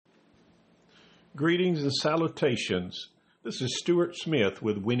Greetings and salutations. This is Stuart Smith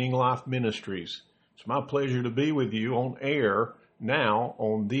with Winning Life Ministries. It's my pleasure to be with you on air now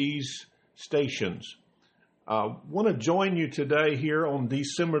on these stations. I want to join you today here on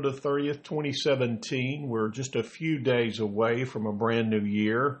December the 30th, 2017. We're just a few days away from a brand new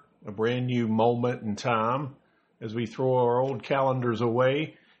year, a brand new moment in time as we throw our old calendars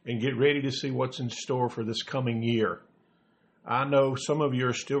away and get ready to see what's in store for this coming year. I know some of you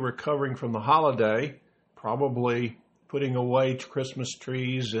are still recovering from the holiday, probably putting away Christmas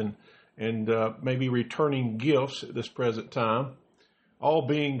trees and maybe returning gifts at this present time. All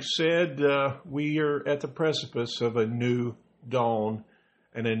being said, we are at the precipice of a new dawn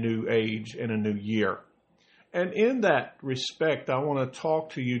and a new age and a new year. And in that respect, I want to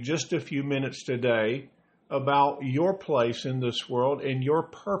talk to you just a few minutes today about your place in this world and your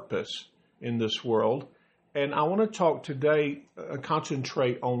purpose in this world. And I want to talk today,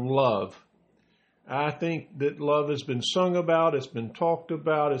 concentrate on love. I think that love has been sung about, it's been talked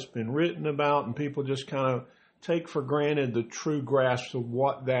about, it's been written about, and people just kind of take for granted the true grasp of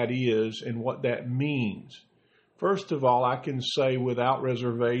what that is and what that means. First of all, I can say without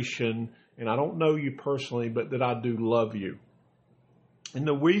reservation, and I don't know you personally, but that I do love you. And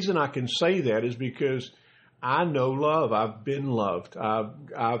the reason I can say that is because I know love. I've been loved.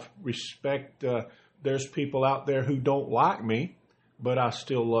 I've respect. There's people out there who don't like me, but I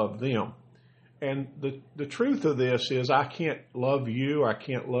still love them. And the truth of this is I can't love you, I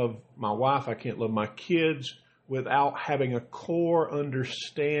can't love my wife, I can't love my kids without having a core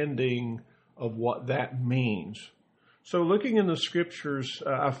understanding of what that means. So looking in the scriptures,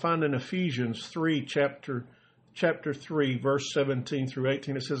 I find in Ephesians 3, chapter 3, verse 17 through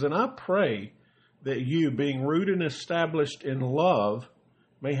 18, it says, "And I pray that you, being rooted and established in love,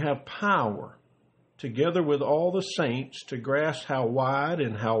 may have power, together with all the saints, to grasp how wide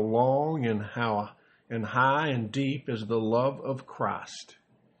and how long and high and deep is the love of Christ."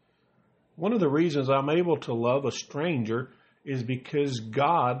 One of the reasons I'm able to love a stranger is because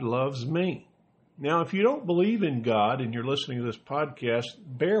God loves me. Now, if you don't believe in God and you're listening to this podcast,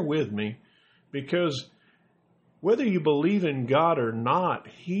 bear with me, because whether you believe in God or not,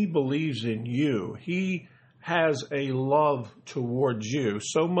 He believes in you. He has a love towards you,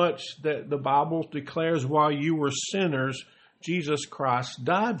 so much that the Bible declares while you were sinners, Jesus Christ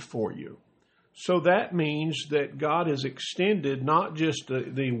died for you. So that means that God has extended not just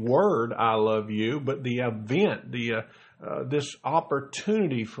the word, I love you, but the event, this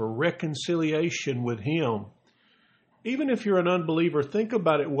opportunity for reconciliation with Him. Even if you're an unbeliever, think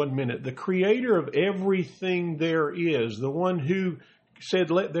about it 1 minute. The creator of everything there is, the one who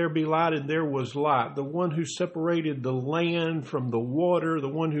said, "Let there be light," and there was light. The one who separated the land from the water, the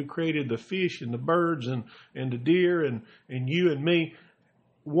one who created the fish and the birds and the deer and you and me,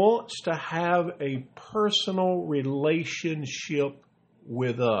 wants to have a personal relationship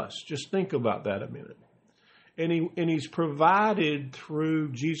with us. Just think about that a minute. And He's provided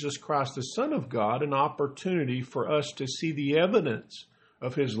through Jesus Christ, the Son of God, an opportunity for us to see the evidence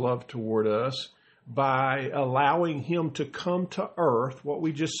of His love toward us by allowing Him to come to earth, what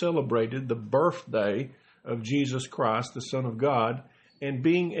we just celebrated, the birthday of Jesus Christ, the Son of God, and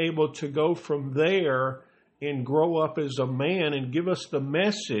being able to go from there and grow up as a man and give us the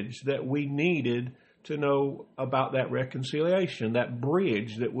message that we needed to know about that reconciliation, that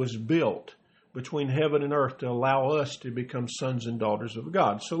bridge that was built between heaven and earth to allow us to become sons and daughters of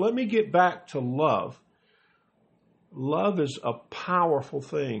God. So let me get back to love. Love is a powerful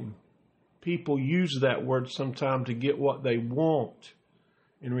thing. People use that word sometimes to get what they want.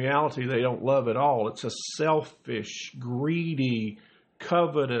 In reality, they don't love at all. It's a selfish, greedy,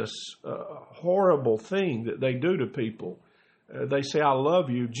 covetous, horrible thing that they do to people. They say, "I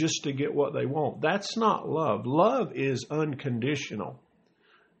love you," just to get what they want. That's not love. Love is unconditional.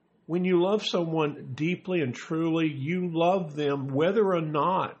 When you love someone deeply and truly, you love them whether or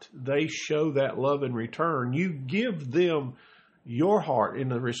not they show that love in return. You give them your heart in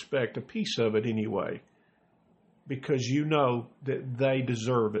the respect, a piece of it anyway, because you know that they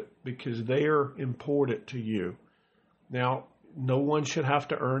deserve it, because they're important to you. Now, no one should have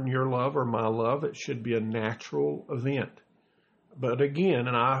to earn your love or my love. It should be a natural event. But again,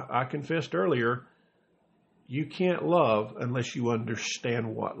 and I confessed earlier, you can't love unless you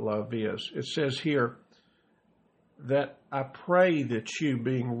understand what love is. It says here that I pray that you,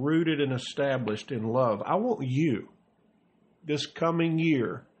 being rooted and established in love, I want you this coming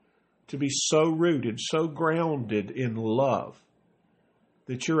year to be so rooted, so grounded in love,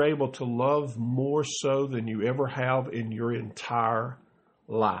 that you're able to love more so than you ever have in your entire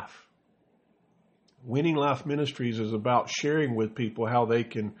life. Winning Life Ministries is about sharing with people how they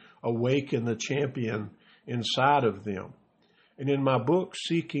can awaken the champion inside of them. And in my book,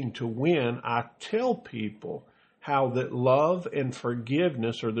 Seeking to Win, I tell people how that love and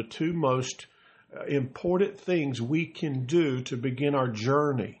forgiveness are the two most important things we can do to begin our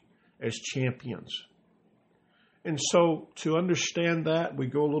journey as champions. And so to understand that, we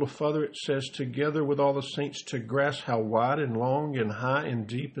go a little further. It says, together with all the saints to grasp how wide and long and high and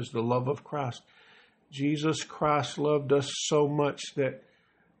deep is the love of Christ. Jesus Christ loved us so much that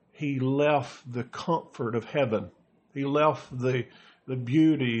he left the comfort of heaven. He left the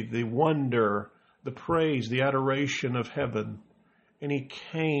beauty, the wonder, the praise, the adoration of heaven. And he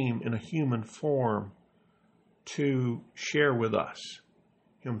came in a human form to share with us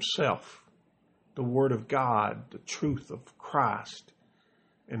himself, the Word of God, the truth of Christ,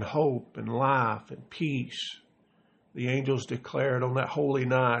 and hope and life and peace. The angels declared on that holy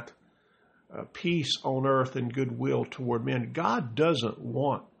night, peace on earth and goodwill toward men. God doesn't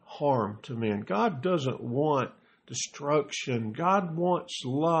want harm to men. God doesn't want destruction. God wants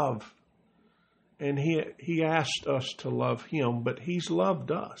love. And he asked us to love him, but he's loved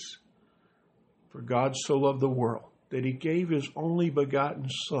us. For God so loved the world that he gave his only begotten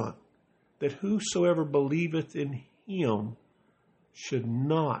Son, that whosoever believeth in him should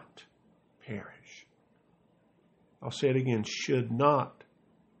not perish. I'll say it again, should not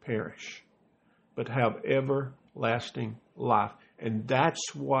perish, but have everlasting life. And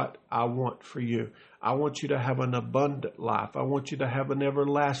that's what I want for you. I want you to have an abundant life. I want you to have an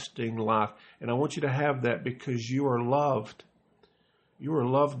everlasting life. And I want you to have that because you are loved. You are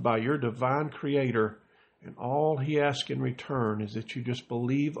loved by your divine Creator. And all he asks in return is that you just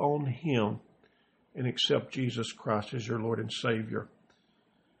believe on him and accept Jesus Christ as your Lord and Savior.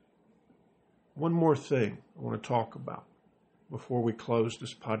 One more thing I want to talk about before we close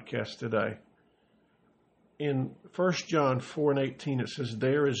this podcast today. In 1 John 4:18, it says,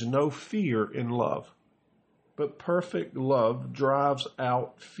 there is no fear in love, but perfect love drives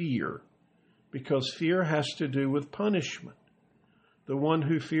out fear, because fear has to do with punishment. The one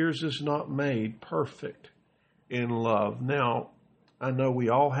who fears is not made perfect in love. Now, I know we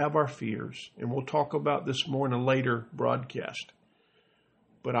all have our fears, and we'll talk about this more in a later broadcast.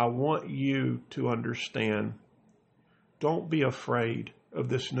 But I want you to understand, don't be afraid of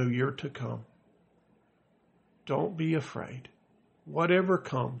this new year to come. Don't be afraid. Whatever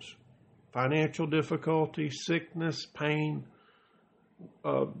comes, financial difficulty, sickness, pain,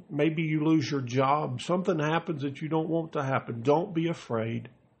 maybe you lose your job, something happens that you don't want to happen. Don't be afraid,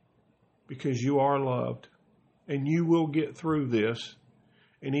 because you are loved and you will get through this.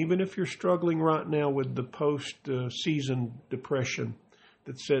 And even if you're struggling right now with the post-season depression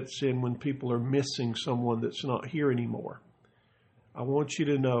that sets in when people are missing someone that's not here anymore, I want you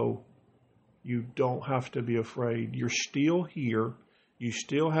to know you don't have to be afraid. You're still here. You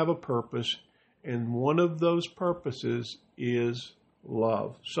still have a purpose. And one of those purposes is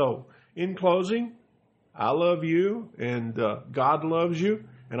love. So, in closing, I love you and God loves you.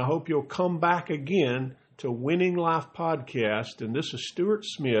 And I hope you'll come back again to Winning Life Podcast. And this is Stuart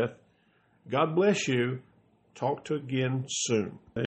Smith. God bless you. Talk to you again soon.